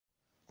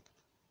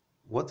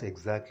What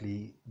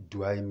exactly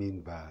do I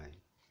mean by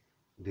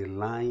the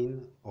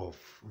line of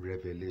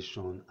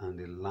revelation and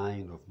the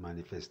line of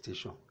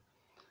manifestation?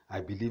 I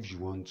believe you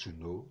want to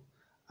know,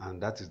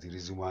 and that is the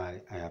reason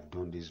why I have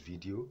done this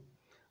video.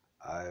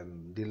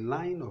 The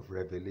line of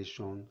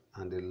revelation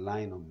and the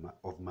line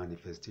of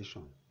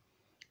manifestation,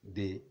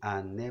 they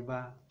are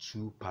never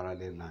two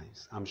parallel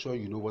lines. I'm sure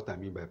you know what I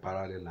mean by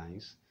parallel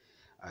lines.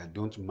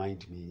 Don't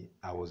mind me,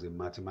 I was a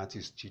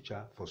mathematics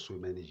teacher for so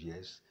many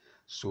years,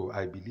 so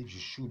I believe you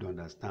should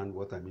understand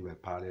what I mean by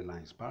parallel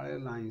lines.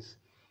 Parallel lines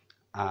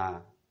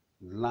are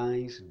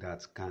lines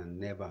that can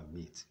never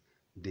meet.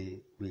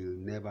 They will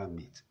never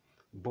meet.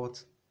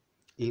 But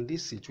in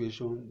this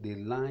situation, the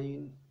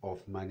line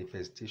of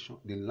manifestation,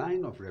 the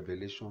line of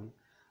revelation,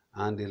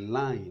 and the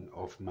line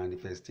of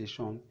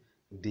manifestation,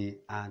 they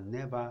are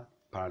never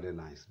parallel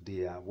lines.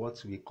 They are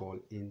what we call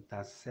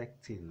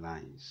intersecting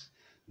lines.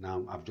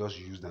 Now, I've just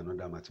used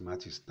another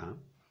mathematics term.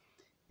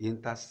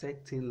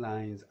 Intersecting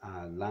lines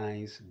are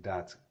lines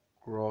that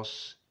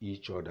cross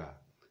each other.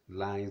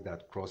 Lines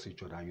that cross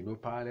each other. You know,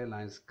 parallel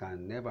lines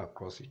can never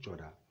cross each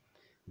other,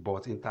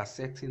 but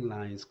intersecting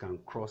lines can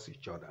cross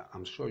each other.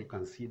 I'm sure you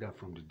can see that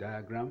from the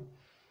diagram.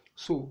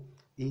 So,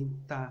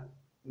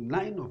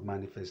 line of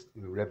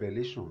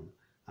revelation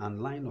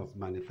and line of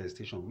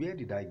manifestation, where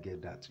did I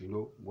get that? You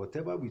know,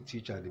 whatever we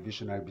teach at the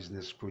Visionary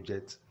Business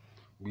Project,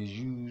 we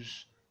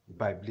use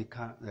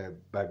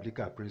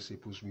biblical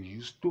principles. We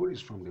use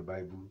stories from the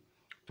Bible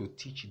to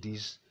teach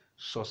these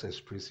success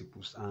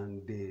principles,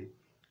 and they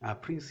are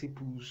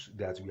principles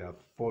that we have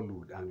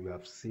followed and we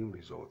have seen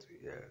results.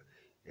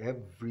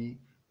 Every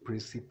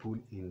principle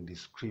in the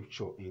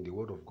scripture, in the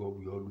word of God,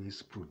 will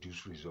always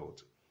produce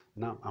results.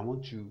 Now, I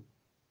want you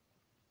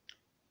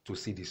to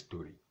see this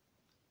story.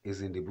 It's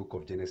in the book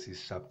of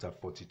Genesis chapter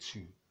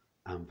 42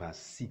 and verse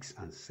 6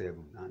 and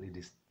 7. And it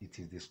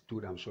is the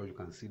story, I'm sure you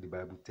can see the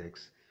Bible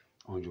text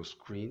on your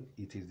screen.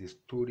 It is the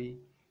story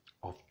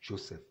of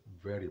Joseph.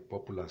 Very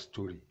popular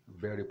story.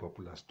 Very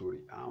popular story.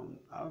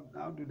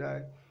 How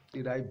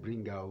did I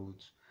bring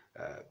out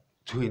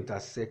two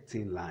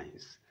intersecting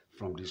lines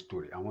from this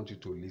story? I want you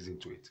to listen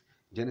to it.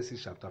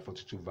 Genesis chapter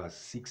 42 verse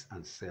 6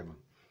 and 7.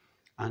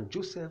 And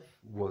Joseph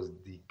was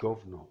the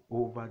governor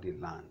over the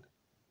land,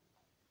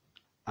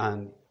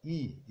 and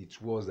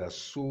it was that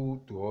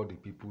sold to all the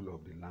people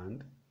of the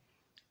land.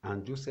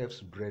 And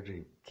Joseph's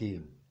brothers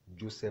came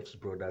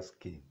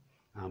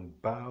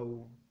and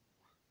bowed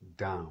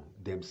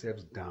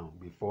themselves down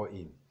before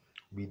him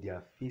with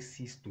their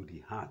faces to the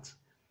heart.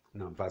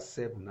 Now, verse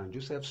 7, and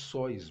Joseph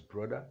saw his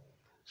brother,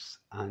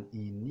 and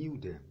he knew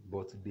them,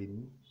 but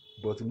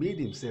made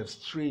himself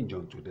strange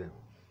unto them,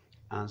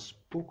 and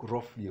spoke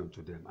roughly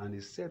unto them. And he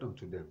said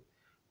unto them,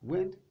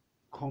 Whence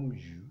come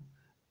you?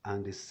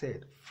 And they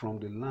said, From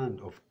the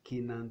land of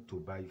Canaan to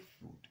buy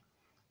food.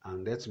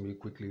 And let me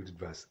quickly read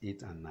verse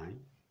 8 and 9.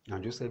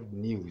 And Joseph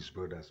knew his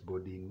brothers,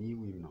 but they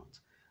knew him not.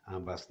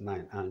 And verse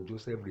 9, and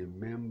Joseph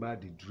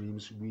remembered the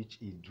dreams which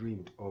he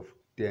dreamed of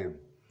them.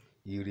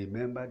 He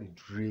remembered the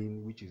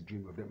dream which he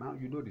dreamed of them. Now,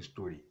 you know the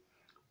story.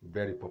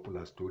 Very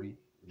popular story.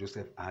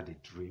 Joseph had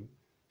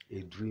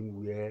a dream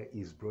where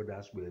his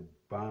brothers were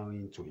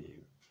bowing to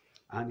him.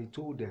 And he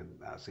told them,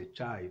 as a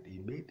child, he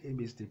made a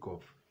mistake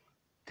of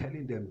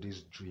telling them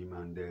this dream,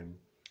 and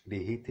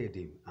they hated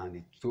him. And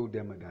he told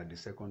them that the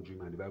second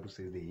dream, and the Bible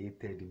says they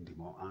hated him the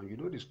more. And you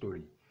know the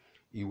story.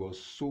 He was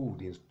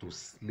sold into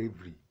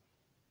slavery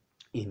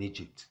in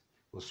Egypt.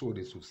 He was sold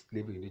into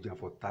slavery in Egypt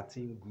for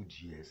 13 good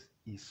years.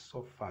 He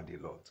suffered a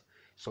lot.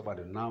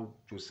 Now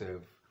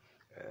Joseph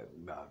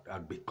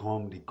had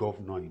become the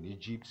governor in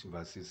Egypt.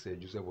 Verse 6 said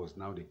Joseph was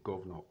now the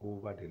governor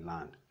over the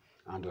land,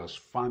 and there was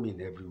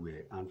famine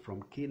everywhere. And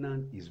from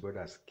Canaan his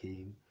brothers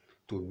came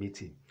to meet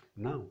him.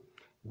 Now,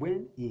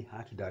 when he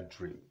had that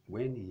dream,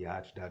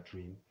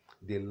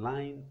 the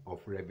line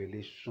of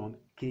revelation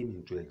came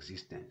into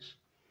existence.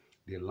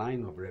 The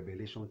line of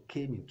revelation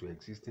came into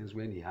existence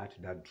when he had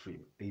that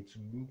dream. It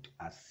looked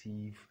as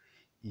if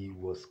he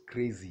was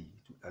crazy,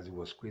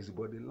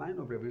 but the line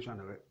of revelation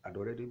had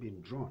already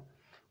been drawn.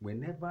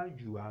 Whenever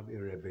you have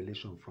a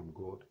revelation from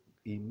God,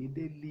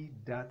 immediately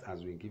that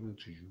has been given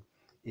to you,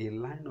 a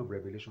line of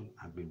revelation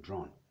has been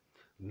drawn.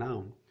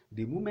 Now,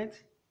 the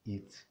moment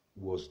it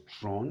was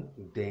drawn,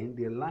 then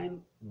the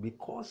line,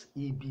 because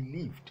he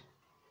believed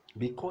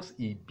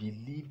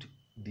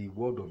the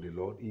word of the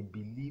Lord, he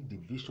believed the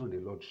vision the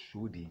Lord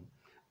showed him,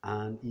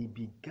 and he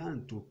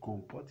began to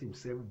comport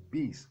himself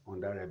based on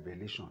that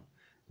revelation.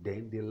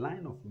 Then the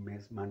line of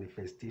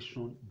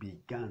manifestation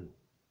began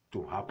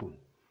to happen.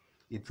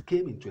 It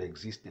came into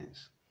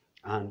existence,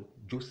 and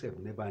Joseph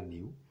never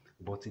knew,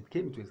 but it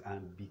came into existence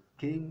and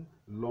became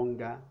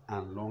longer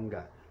and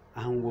longer,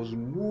 and was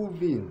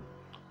moving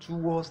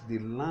towards the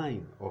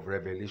line of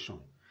revelation.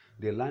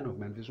 The line of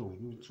manifestation was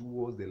moving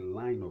towards the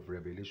line of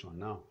revelation.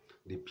 Now,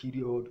 the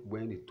period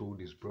when he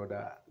told his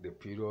brother, the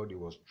period he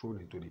was thrown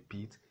into the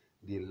pit,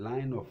 the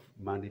line of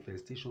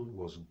manifestation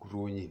was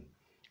growing.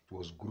 It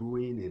was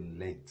growing in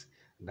length.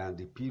 Than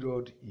the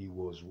period he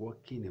was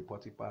working in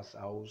Potiphar's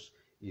house,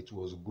 it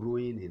was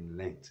growing in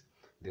length.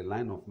 The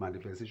line of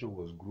manifestation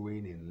was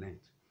growing in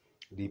length.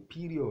 The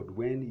period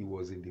when he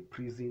was in the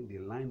prison, the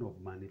line of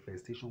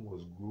manifestation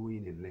was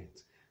growing in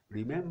length.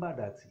 Remember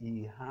that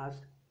he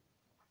asked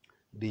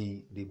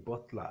the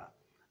butler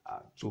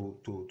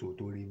to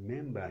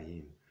remember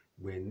him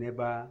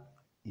whenever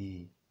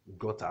he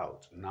got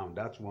out. Now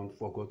that one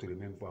forgot to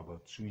remember for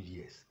about 2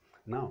 years.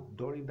 Now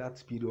during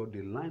that period,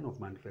 the line of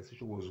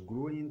manifestation was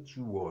growing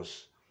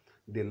towards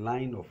the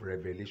line of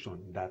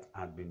revelation that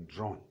had been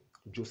drawn.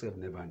 Joseph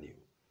never knew.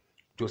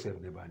 Joseph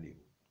never knew.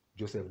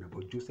 Joseph never.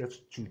 But Joseph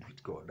stood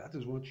with God. That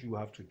is what you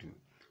have to do.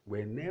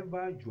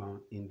 Whenever you are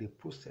in the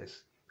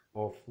process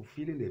of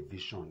fulfilling a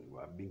vision, you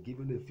have been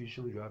given a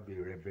vision, you have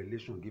a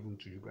revelation given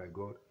to you by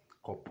God,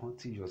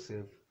 comporting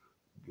yourself,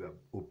 you are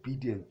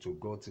obedient to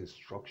God's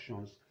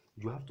instructions,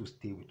 you have to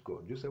stay with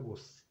God. Joseph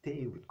was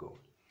staying with God.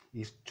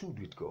 He stood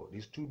with God.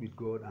 He stood with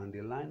God, and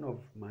the line of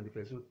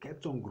manifestation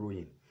kept on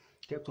growing,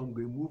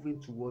 moving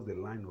towards the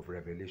line of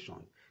revelation.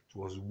 It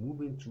was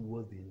moving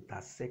towards the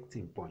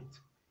intersecting point.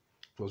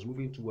 It was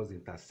moving towards the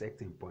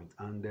intersecting point,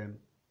 and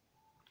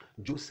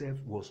Joseph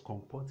was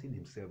comporting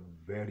himself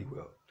very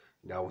well.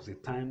 There was a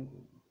time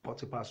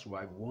Potiphar's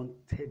wife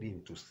wanted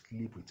him to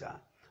sleep with her,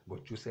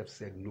 but Joseph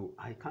said, no,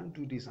 I can't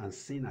do this and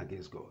sin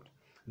against God.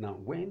 Now,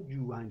 when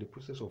you are in the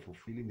process of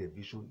fulfilling a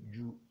vision,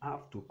 you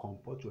have to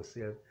comport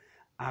yourself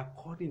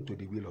according to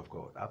the will of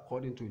God,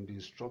 according to the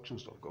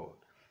instructions of God.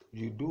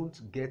 You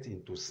don't get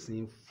into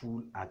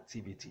sinful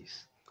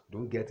activities.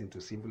 Don't get into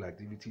sinful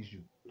activities. You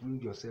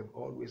bring yourself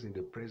always in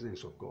the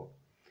presence of God.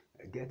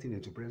 Getting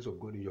into the presence of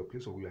God in your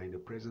place, or you are in the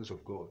presence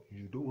of God.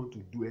 You don't want to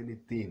do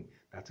anything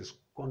that is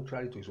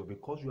contrary to it. So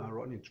because you are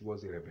running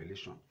towards the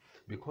revelation,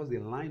 because the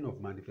line of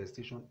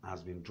manifestation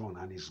has been drawn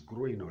and is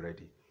growing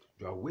already,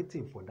 you are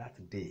waiting for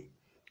that day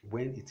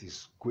when it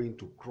is going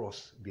to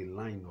cross the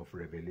line of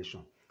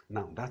revelation.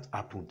 Now that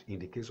happened in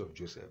the case of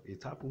Joseph.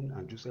 It happened,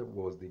 and Joseph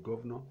was the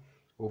governor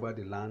over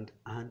the land,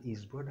 and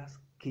his brothers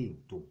came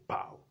to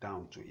bow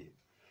down to him,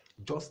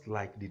 just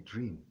like the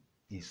dream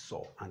he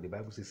saw. And the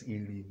Bible says he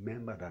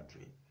remembered that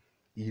dream.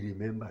 He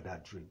remembered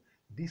that dream.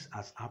 This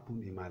has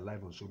happened in my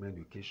life on so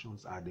many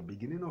occasions. At the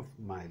beginning of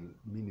my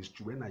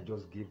ministry, when I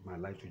just gave my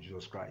life to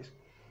Jesus Christ,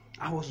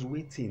 I was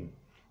waiting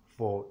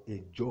for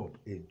a job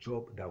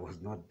that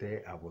was not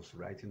there. I was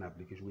writing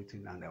application,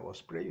 waiting, and I was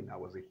praying. I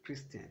was a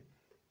Christian,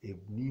 a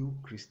new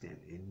Christian,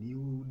 a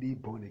newly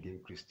born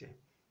again Christian.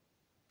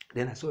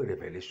 Then I saw a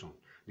revelation.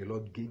 The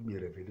Lord gave me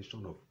a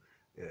revelation of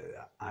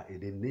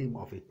the name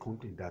of a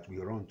company that we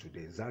run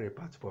today,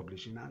 Zarepat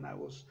Publishing, and I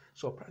was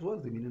surprised.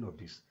 What's the meaning of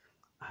this?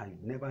 I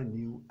never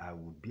knew I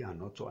would be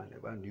an author. I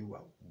never knew I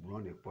would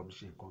run a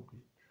publishing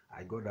company.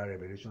 I got that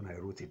revelation. I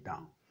wrote it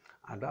down.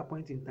 At that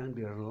point in time,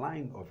 the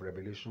line of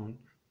revelation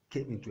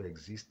came into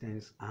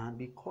existence, and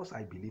because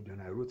I believed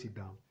and I wrote it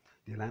down,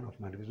 the line of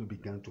manifestation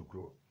began to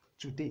grow.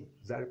 Today,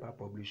 Zarepat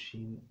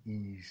Publishing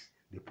is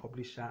the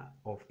publisher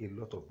of a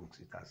lot of books.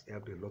 It has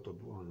helped a lot of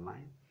people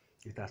online.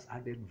 It has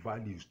added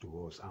values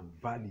to us and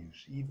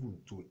values even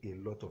to a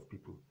lot of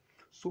people.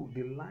 So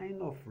the line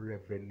of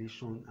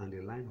revelation and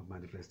the line of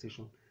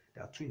manifestation,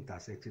 they are two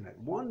intersecting. Like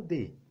one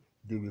day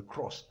they will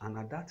cross, and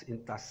at that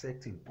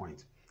intersecting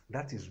point,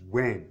 that is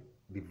when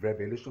the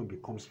revelation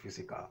becomes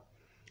physical.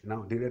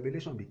 Now the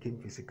revelation became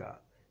physical.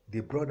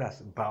 The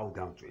brothers bowed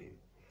down to him.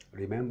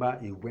 Remember,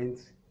 he went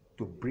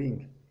to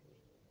bring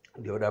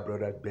the other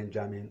brother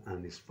Benjamin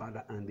and his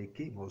father, and they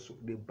came also.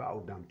 They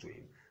bowed down to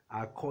him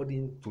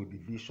according to the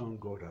vision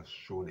God has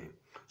shown him.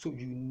 So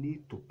you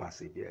need to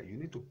persevere. You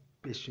need to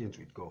be patient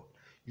with God.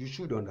 You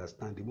should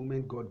understand the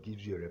moment God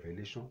gives you a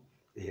revelation,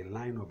 a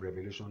line of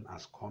revelation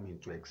has come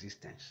into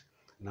existence.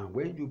 Now,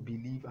 when you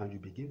believe and you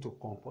begin to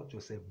comport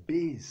yourself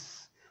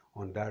based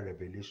on that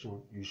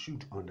revelation, you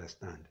should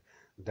understand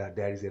that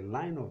there is a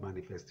line of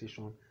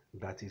manifestation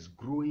that is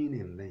growing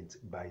in length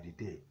by the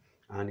day,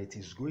 and it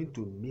is going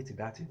to meet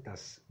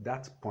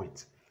that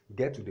point,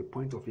 get to the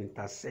point of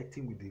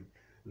intersecting with the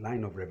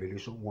line of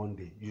revelation one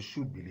day. You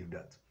should believe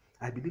that.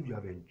 I believe you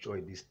have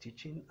enjoyed this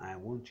teaching. I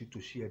want you to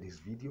share this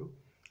video.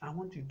 I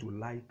want you to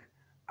like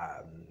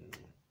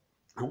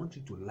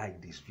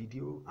this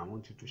video. I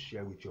want you to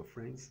share with your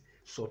friends.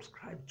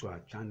 Subscribe to our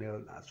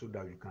channel so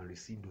that you can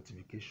receive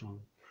notification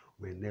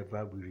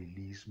whenever we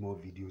release more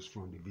videos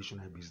from the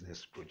Visionary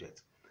Business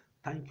Project.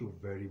 Thank you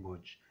very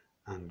much,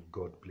 and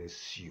God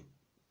bless you.